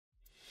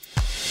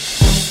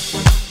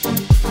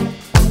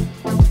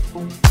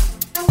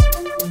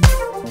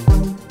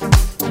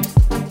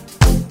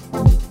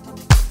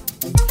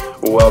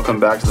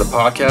welcome back to the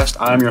podcast.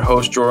 I'm your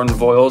host, Jordan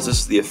Voiles.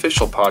 This is the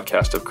official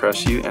podcast of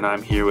Crestview, and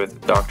I'm here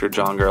with Dr.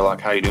 John Gerlach.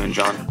 How you doing,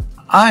 John?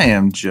 I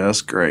am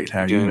just great.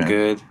 How are you, man? Doing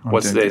good.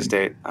 What's today's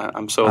date?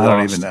 I'm so lost.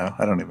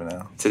 I don't even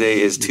know.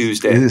 Today is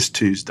Tuesday. It is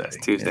Tuesday. It's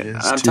Tuesday. It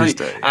is I'm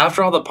Tuesday. telling you,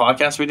 after all the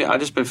podcasts we did, I've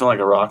just been feeling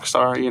like a rock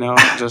star,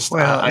 Just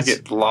Well, I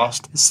get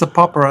lost. It's the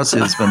paparazzi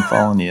that's been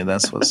following you.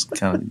 That's what's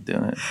kind of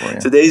doing it for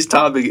you. Today's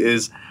topic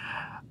is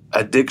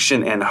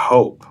addiction and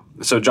hope.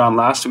 So, John,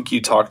 last week you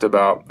talked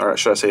about, or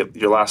should I say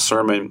your last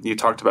sermon, you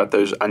talked about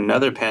there's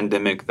another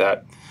pandemic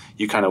that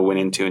you kind of went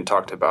into and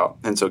talked about.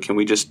 And so can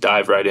we just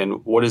dive right in?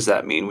 What does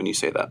that mean when you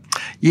say that?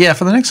 Yeah,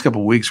 for the next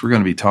couple of weeks, we're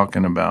going to be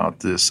talking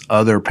about this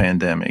other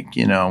pandemic.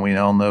 We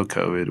all know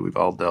COVID. We've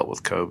all dealt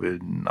with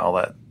COVID and all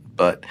that.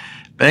 But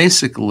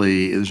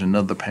basically, there's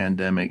another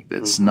pandemic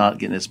that's not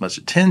getting as much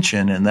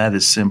attention, and that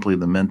is simply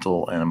the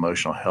mental and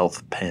emotional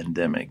health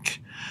pandemic.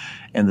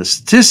 And the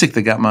statistic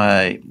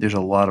that there's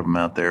a lot of them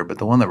out there, but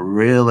the one that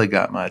really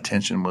got my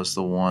attention was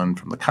the one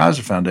from the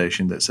Kaiser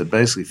Foundation that said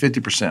basically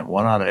 50%,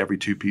 1 out of every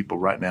 2 people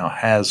right now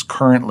has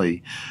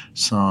currently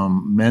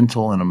some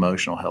mental and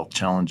emotional health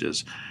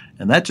challenges.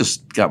 And that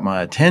just got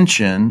my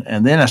attention.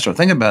 And then I started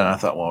thinking about it, and I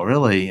thought, well,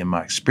 really, in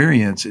my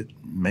experience, it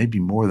may be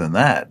more than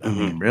that. I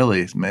mean,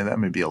 really, that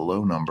may be a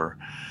low number.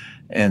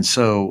 And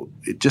so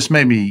it just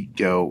made me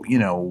go,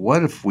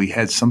 what if we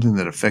had something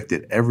that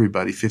affected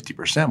everybody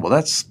 50%? Well,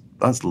 that's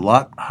a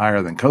lot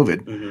higher than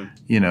COVID,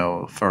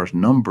 as far as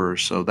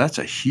numbers. So that's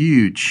a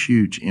huge,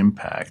 huge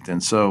impact.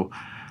 And so,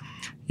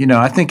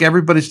 I think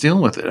everybody's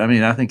dealing with it. I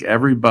mean, I think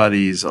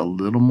everybody's a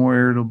little more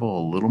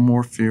irritable, a little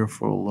more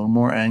fearful, a little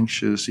more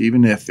anxious,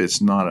 even if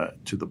it's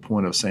not to the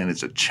point of saying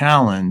it's a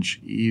challenge.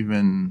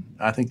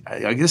 I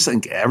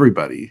think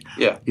everybody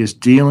is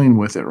dealing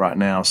with it right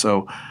now.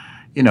 So,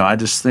 I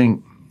just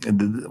think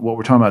what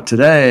we're talking about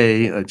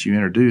today that you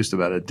introduced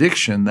about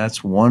addiction,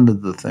 that's one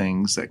of the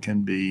things that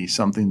can be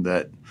something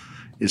that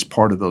is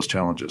part of those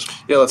challenges.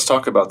 Yeah, let's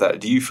talk about that.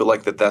 Do you feel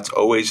like that's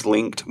always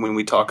linked when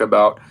we talk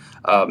about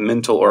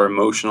mental or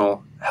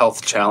emotional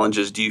health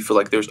challenges? Do you feel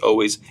like it's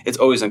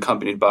always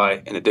accompanied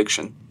by an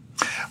addiction?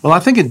 Well,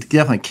 I think it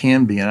definitely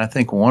can be. And I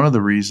think one of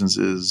the reasons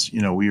is,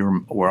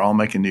 we're all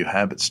making new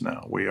habits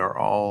now. We are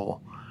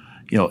all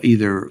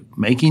either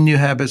making new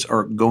habits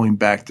or going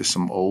back to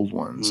some old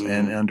ones.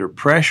 And under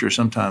pressure,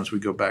 sometimes we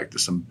go back to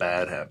some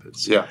bad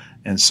habits. Yeah.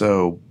 And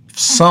so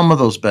some of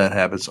those bad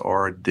habits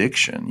are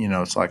addiction.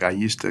 It's like that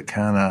used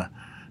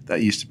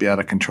to be out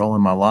of control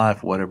in my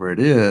life, whatever it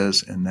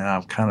is, and now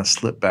I've kind of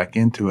slipped back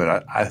into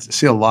it. I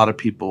see a lot of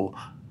people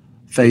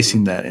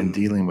facing that and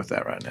dealing with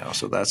that right now.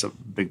 So that's a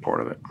big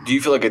part of it. Do you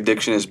feel like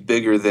addiction is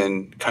bigger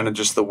than kind of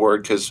just the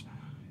word? Because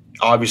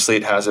obviously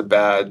it has a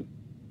bad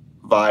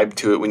vibe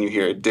to it when you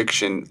hear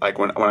addiction. Like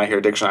when I hear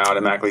addiction, I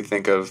automatically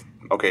think of,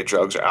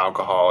 drugs or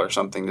alcohol or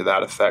something to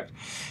that effect.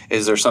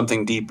 Is there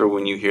something deeper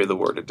when you hear the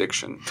word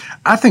addiction?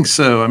 I think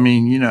so. I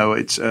mean,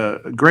 it's a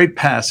great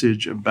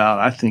passage about,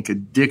 I think,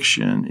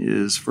 addiction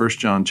is 1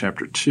 John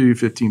chapter 2,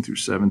 15 through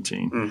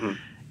 17.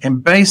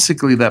 And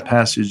basically that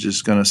passage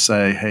is going to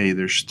say, hey,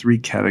 there's 3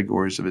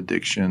 categories of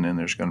addiction, and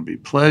there's going to be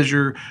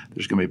pleasure,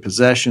 there's going to be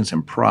possessions,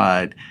 and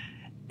pride.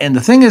 And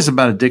the thing is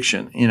about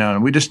addiction,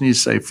 and we just need to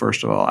say,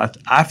 first of all,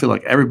 I feel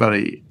like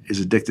everybody is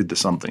addicted to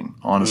something,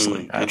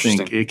 honestly. I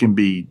think it can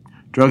be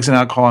drugs and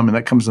alcohol. I mean,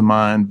 that comes to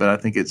mind, but I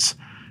think it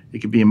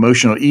could be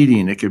emotional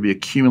eating. It could be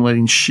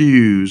accumulating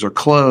shoes or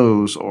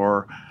clothes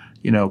or,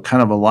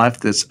 kind of a life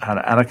that's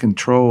out of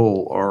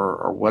control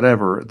or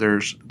whatever.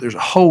 There's a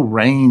whole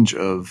range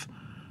of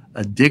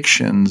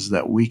addictions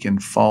that we can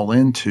fall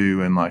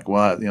into and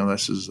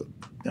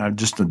I'm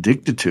just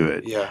addicted to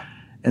it. Yeah.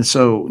 And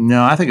so,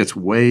 no, I think it's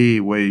way,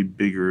 way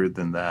bigger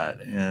than that.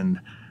 And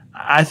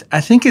I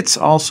think it's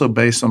also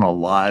based on a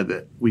lie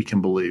that we can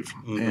believe.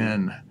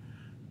 And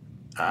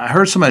I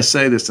heard somebody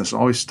say this, and it's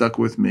always stuck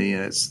with me,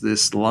 and it's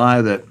this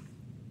lie that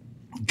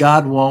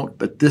God won't,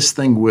 but this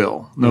thing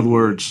will. In other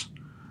words,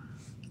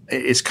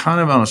 it's kind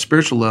of on a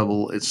spiritual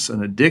level, it's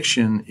an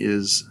addiction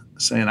is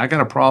saying, I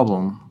got a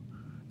problem,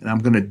 and I'm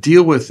going to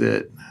deal with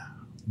it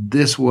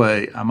this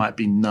way. I might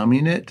be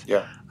numbing it.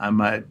 Yeah. I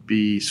might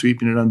be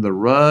sweeping it under the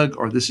rug,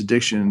 or this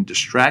addiction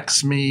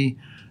distracts me.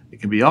 It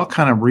can be all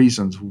kind of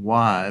reasons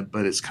why,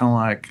 but it's kind of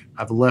like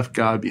I've left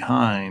God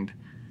behind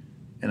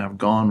and I've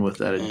gone with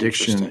that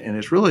addiction. And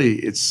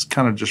it's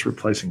kind of just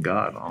replacing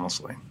God,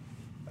 honestly.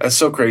 That's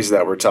so crazy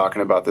that we're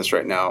talking about this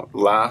right now.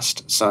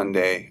 Last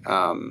Sunday,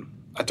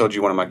 I told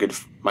you one of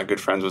my good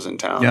friends was in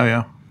town.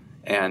 Yeah.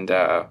 And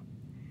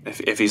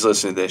if he's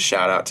listening to this,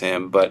 shout out to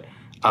him. But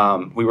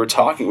we were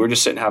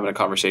just sitting having a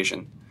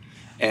conversation.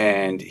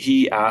 And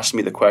he asked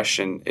me the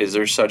question, is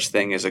there such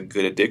thing as a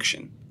good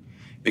addiction?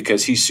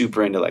 Because he's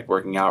super into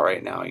working out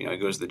right now. He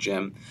goes to the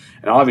gym.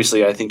 And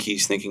obviously I think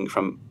he's thinking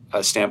from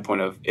a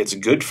standpoint of it's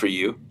good for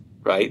you,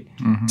 right,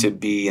 to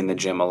be in the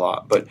gym a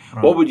lot. But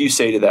what would you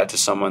say to that to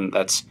someone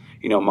that's,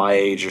 my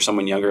age or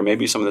someone younger,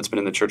 maybe someone that's been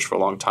in the church for a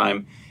long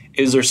time?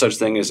 Is there such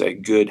thing as a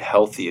good,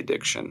 healthy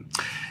addiction?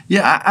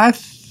 Yeah, I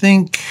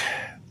think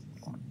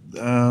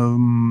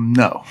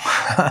No.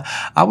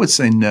 I would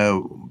say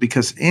no,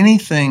 because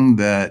anything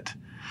that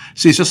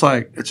it's just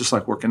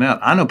like working out.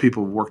 I know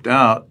people who've worked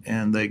out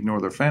and they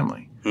ignore their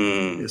family.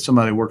 If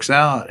somebody works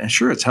out, and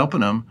sure, it's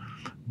helping them,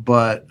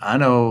 but I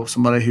know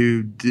somebody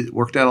who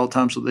worked out all the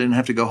time so they didn't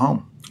have to go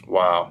home.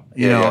 Wow.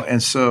 You know,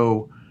 and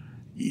so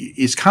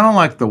it's kind of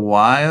like the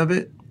why of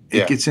it.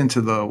 It gets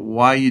into the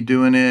why you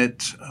doing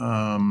it.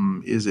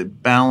 Is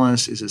it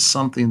balanced? Is it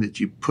something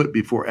that you put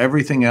before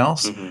everything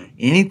else?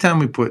 Anytime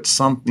we put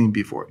something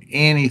before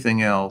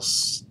anything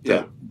else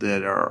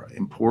that are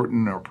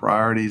important or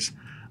priorities,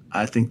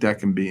 I think that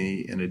can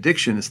be an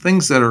addiction. It's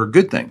things that are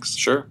good things.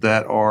 Sure.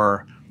 That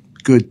are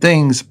good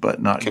things,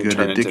 but not can good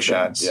turn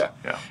addictions. Into that,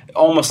 yeah.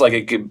 Almost like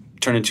it could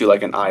turn into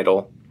like an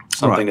idol,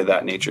 something of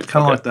that nature.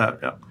 Kind of like that,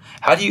 yeah.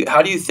 How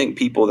do you think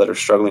people that are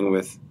struggling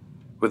with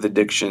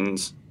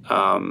addictions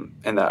and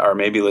that are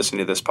maybe listening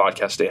to this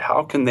podcast today,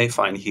 how can they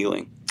find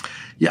healing?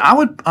 Yeah,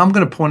 I'm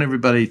going to point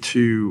everybody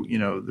to,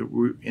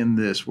 we're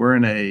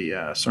in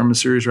a sermon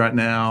series right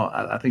now.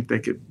 I think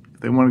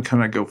they want to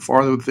kind of go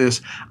farther with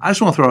this. I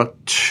just want to throw out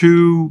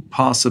two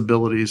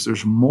possibilities.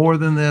 There's more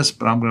than this,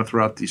 but I'm going to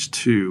throw out these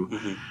two.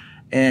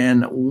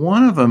 And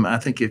one of them, I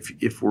think if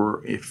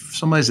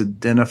somebody's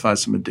identified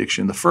some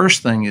addiction, the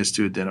first thing is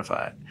to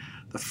identify it.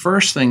 The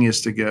first thing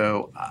is to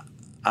go,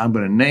 I'm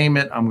going to name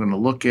it. I'm going to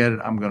look at it.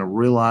 I'm going to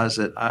realize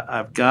it.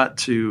 I've got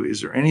to, is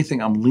there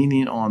anything I'm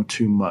leaning on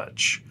too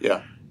much?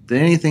 Yeah.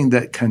 Anything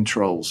that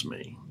controls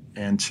me.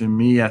 And to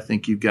me, I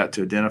think you've got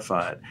to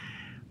identify it.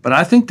 But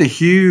I think the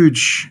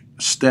huge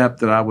step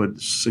that I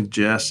would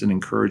suggest and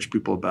encourage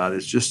people about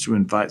is just to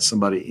invite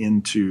somebody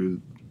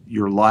into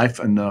your life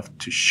enough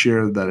to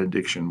share that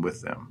addiction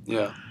with them.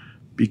 Yeah.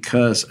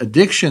 Because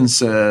addiction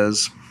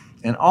says,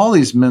 and all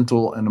these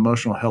mental and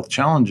emotional health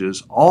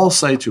challenges all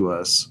say to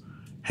us,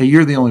 hey,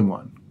 you're the only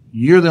one.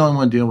 You're the only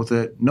one dealing with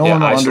it. No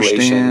one will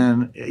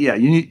understand. Yeah,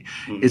 you need.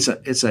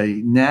 It's a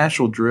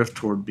natural drift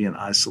toward being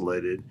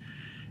isolated.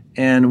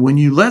 And when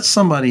you let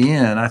somebody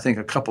in, I think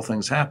a couple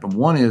things happen.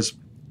 One is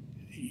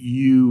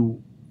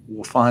you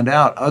will find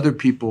out other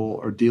people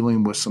are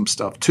dealing with some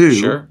stuff too.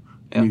 Sure.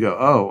 Yeah. And you go,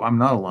 oh, I'm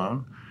not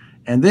alone.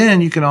 And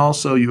then you can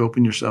also, you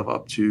open yourself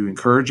up to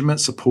encouragement,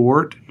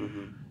 support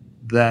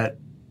that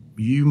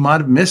you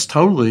might have missed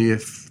totally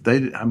if they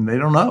don't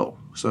know.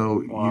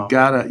 So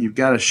you've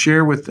got to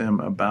share with them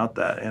about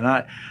that. And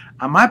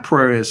my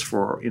prayer is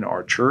for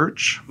our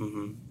church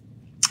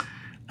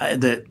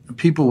that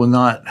people will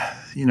not,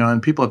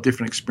 and people have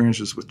different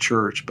experiences with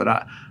church, but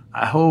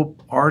I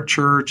hope our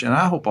church, and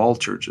I hope all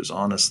churches,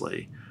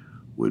 honestly,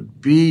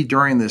 would be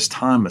during this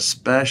time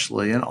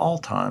especially, and all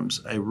times,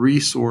 a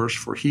resource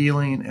for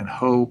healing and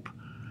hope.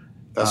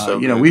 That's so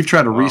good. We've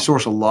tried to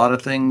resource a lot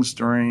of things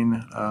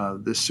during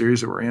this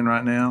series that we're in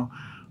right now,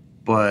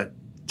 but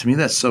to me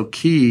that's so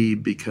key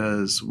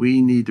because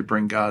we need to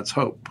bring God's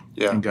hope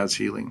and God's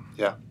healing.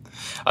 Yeah.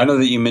 I know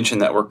that you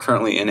mentioned that we're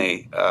currently in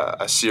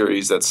a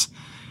series that's,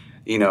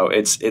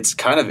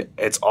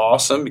 it's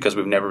awesome because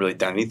we've never really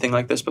done anything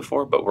like this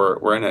before, but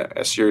we're in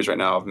a series right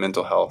now of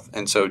mental health.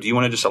 And so do you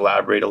want to just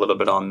elaborate a little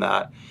bit on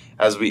that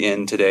as we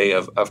end today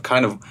of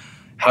kind of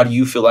how do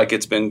you feel like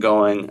it's been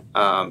going?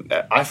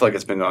 I feel like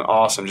it's been going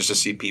awesome just to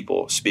see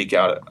people speak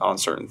out on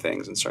certain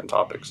things and certain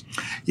topics.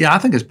 Yeah, I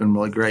think it's been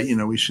really great.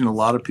 We've seen a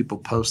lot of people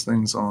post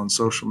things on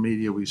social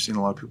media. We've seen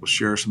a lot of people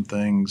share some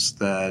things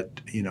that,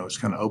 it's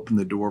kind of opened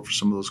the door for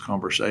some of those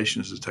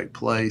conversations to take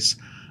place.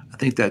 I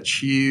think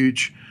that's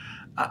huge.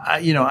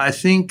 I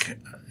think,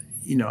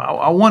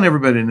 I want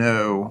everybody to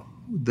know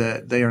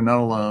that they are not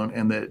alone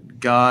and that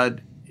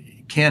God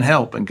can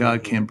help and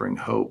God can bring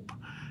hope.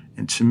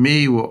 And to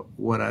me,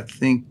 what I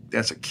think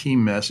that's a key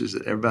message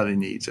that everybody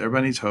needs.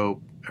 Everybody needs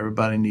hope.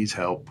 Everybody needs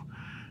help.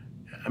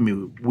 I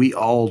mean, we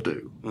all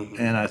do.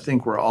 And I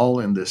think we're all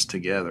in this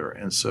together.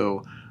 And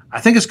so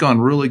I think it's gone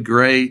really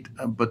great.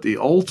 But the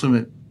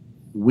ultimate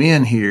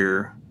win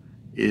here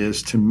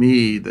is, to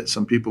me, that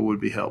some people would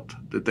be helped,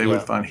 that they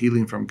would find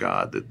healing from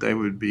God, that they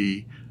would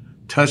be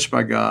touched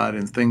by God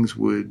and things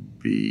would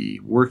be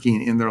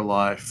working in their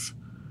life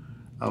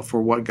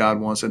for what God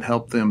wants and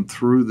help them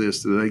through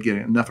this, that they get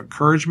enough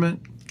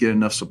encouragement, get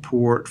enough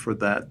support for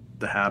that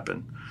to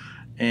happen.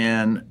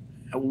 And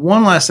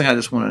one last thing I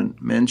just want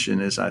to mention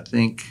is I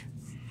think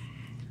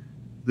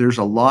there's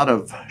a lot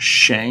of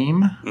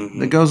shame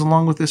that goes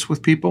along with this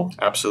with people.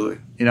 Absolutely.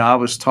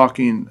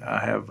 I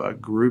have a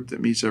group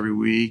that meets every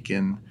week,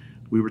 and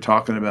we were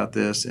talking about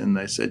this, and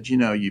they said,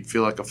 you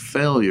feel like a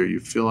failure. You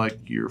feel like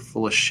you're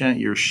full of shame.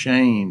 You're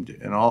ashamed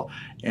and all.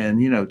 And,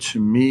 to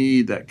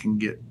me, that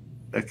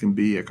can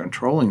be a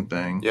controlling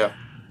thing. Yeah.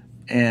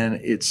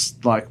 And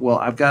it's like, well,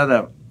 I've got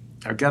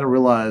to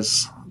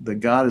realize that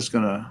God is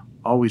going to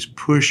always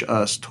push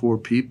us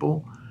toward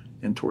people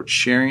and toward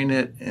sharing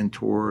it and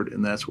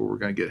that's where we're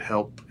going to get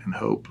help and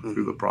hope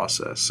through the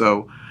process.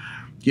 So,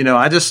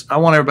 I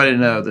want everybody to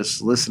know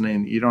that's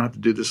listening, you don't have to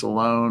do this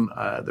alone.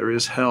 There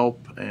is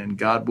help, and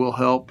God will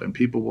help, and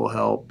people will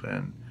help.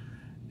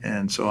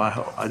 And so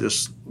I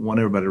just want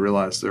everybody to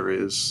realize there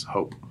is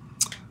hope.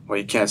 Well,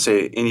 you can't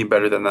say any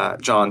better than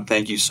that. John,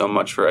 thank you so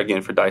much for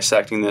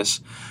dissecting this,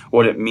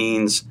 what it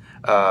means,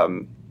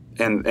 and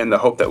the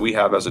hope that we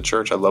have as a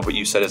church. I love what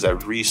you said as a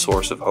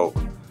resource of hope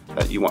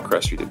that you want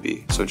Crestview to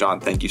be. So, John,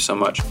 thank you so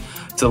much.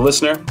 To the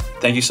listener,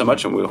 thank you so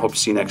much, and we hope to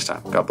see you next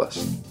time. God bless.